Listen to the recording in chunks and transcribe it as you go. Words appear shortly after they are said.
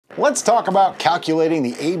Let's talk about calculating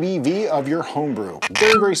the ABV of your homebrew.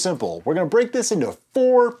 Very, very simple. We're gonna break this into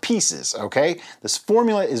 4 pieces, okay? This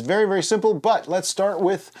formula is very, very simple, but let's start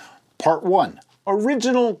with part 1.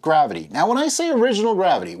 Original gravity. Now, when I say original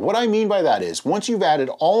gravity, what I mean by that is once you've added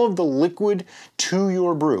all of the liquid to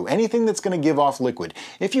your brew, anything that's gonna give off liquid.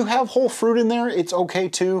 If you have whole fruit in there, it's okay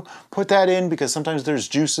to put that in because sometimes there's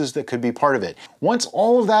juices that could be part of it. Once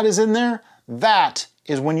all of that is in there, that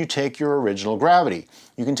is when you take your original gravity.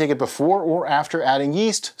 You can take it before or after adding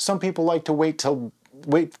yeast. Some people like to wait to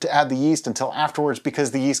add the yeast until afterwards because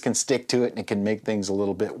the yeast can stick to it and it can make things a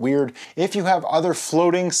little bit weird. If you have other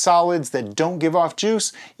floating solids that don't give off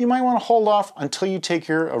juice, you might want to hold off until you take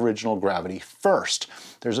your original gravity first.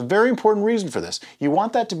 There's a very important reason for this. You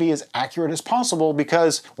want that to be as accurate as possible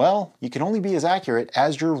because, well, you can only be as accurate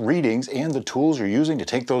as your readings and the tools you're using to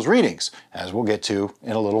take those readings, as we'll get to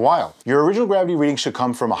in a little while. Your original gravity reading should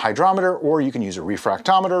come from a hydrometer, or you can use a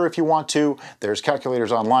refractometer if you want to. There's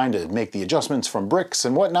calculators online to make the adjustments from bricks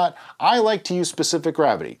and whatnot. I like to use specific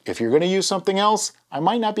gravity. If you're going to use something else, I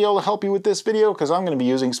might not be able to help you with this video because I'm going to be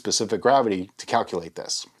using specific gravity to calculate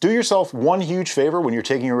this. Do yourself one huge favor when you're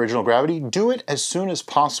taking your original gravity. Do it as soon as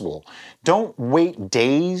possible. Don't wait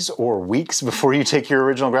days or weeks before you take your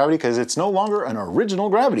original gravity because it's no longer an original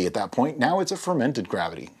gravity at that point. Now it's a fermented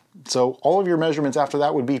gravity. So all of your measurements after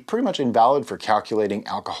that would be pretty much invalid for calculating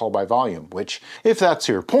alcohol by volume, which if that's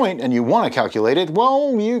your point and you want to calculate it,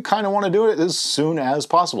 well, you kind of want to do it as soon as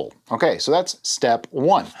possible. Okay, so that's step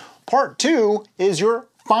 1. Part 2 is your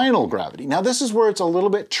final gravity. Now this is where it's a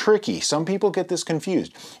little bit tricky. Some people get this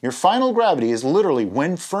confused. Your final gravity is literally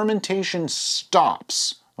when fermentation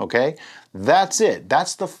stops, okay? That's it.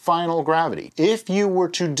 That's the final gravity. If you were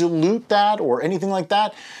to dilute that or anything like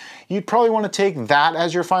that, you'd probably want to take that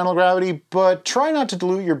as your final gravity, but try not to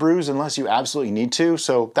dilute your brews unless you absolutely need to,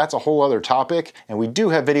 so that's a whole other topic, and we do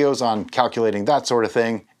have videos on calculating that sort of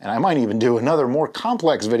thing, and I might even do another more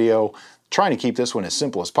complex video trying to keep this one as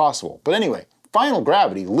simple as possible. But anyway, final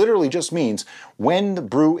gravity literally just means when the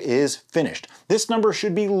brew is finished. This number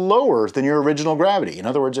should be lower than your original gravity. In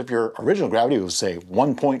other words, if your original gravity was, say,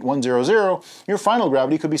 1.100, your final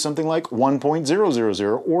gravity could be something like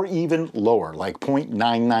 1.000 or even lower, like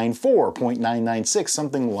 0.994, 0.996,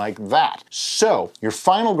 something like that. So your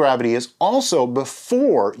final gravity is also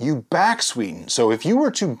before you back sweeten. So if you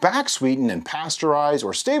were to back sweeten and pasteurize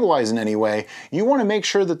or stabilize in any way, you want to make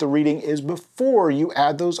sure that the reading is before you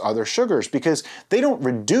add those other sugars because they don't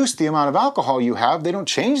reduce the amount of alcohol you have, they don't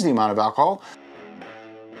change the amount of alcohol.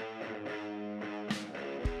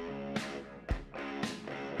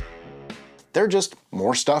 They're just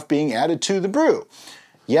more stuff being added to the brew.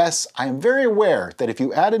 Yes, I am very aware that if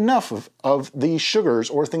you add enough of these sugars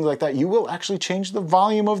or things like that, you will actually change the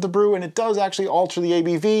volume of the brew and it does actually alter the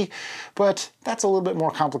ABV, but that's a little bit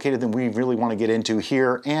more complicated than we really want to get into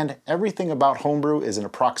here, and everything about homebrew is an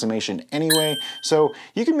approximation anyway, so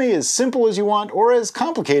you can make it as simple as you want or as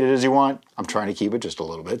complicated as you want. I'm trying to keep it just a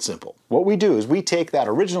little bit simple. What we do is we take that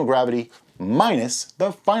original gravity minus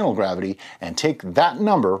the final gravity and take that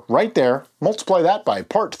number right there, multiply that by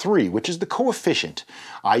part 3, which is the coefficient.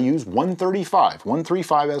 I use 135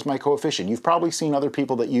 as my coefficient. You've probably seen other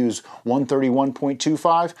people that use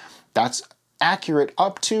 131.25. That's accurate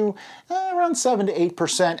up to around 7 to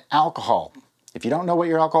 8% alcohol. If you don't know what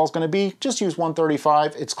your alcohol is going to be, just use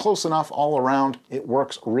 135. It's close enough all around. It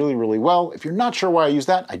works really, really well. If you're not sure why I use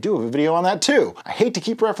that, I do have a video on that too. I hate to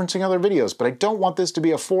keep referencing other videos, but I don't want this to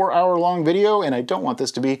be a 4-hour-long video, and I don't want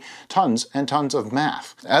this to be tons and tons of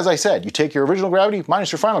math. As I said, you take your original gravity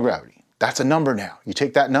minus your final gravity. That's a number now. You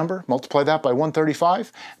take that number, multiply that by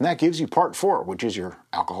 135, and that gives you part 4, which is your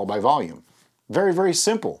alcohol by volume. Very, very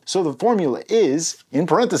simple. So the formula is, in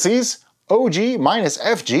parentheses, OG minus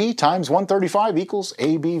FG times 135 equals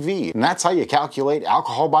ABV. And that's how you calculate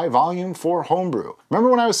alcohol by volume for homebrew. Remember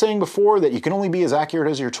when I was saying before that you can only be as accurate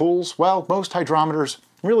as your tools? Well, most hydrometers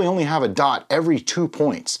really only have a dot every 2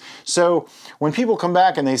 points. So when people come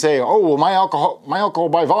back and they say, oh, well, my alcohol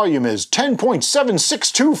by volume is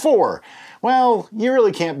 10.7624. Well, you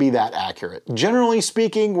really can't be that accurate. Generally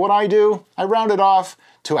speaking, what I do, I round it off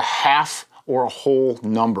to a half or a whole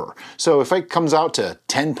number. So if it comes out to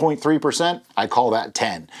 10.3%, I call that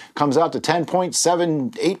 10. Comes out to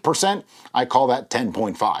 10.78%, I call that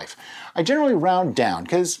 10.5. I generally round down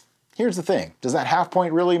because here's the thing. Does that half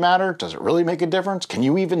point really matter? Does it really make a difference? Can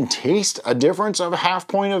you even taste a difference of a half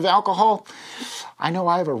point of alcohol? I know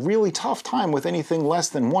I have a really tough time with anything less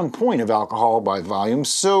than 1 point of alcohol by volume,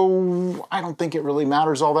 so I don't think it really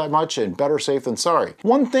matters all that much, and better safe than sorry.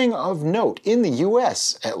 One thing of note, in the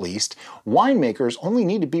US at least, winemakers only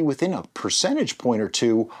need to be within a percentage point or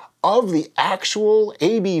two of the actual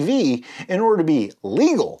ABV in order to be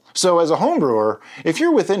legal. So as a home brewer, if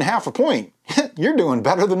you're within half a point, you're doing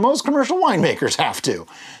better than most commercial winemakers have to.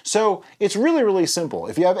 So it's really, really simple.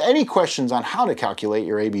 If you have any questions on how to calculate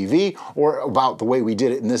your ABV or about the way we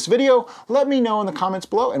did it in this video, let me know in the comments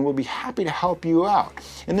below and we'll be happy to help you out.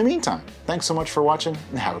 In the meantime, thanks so much for watching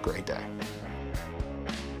and have a great day.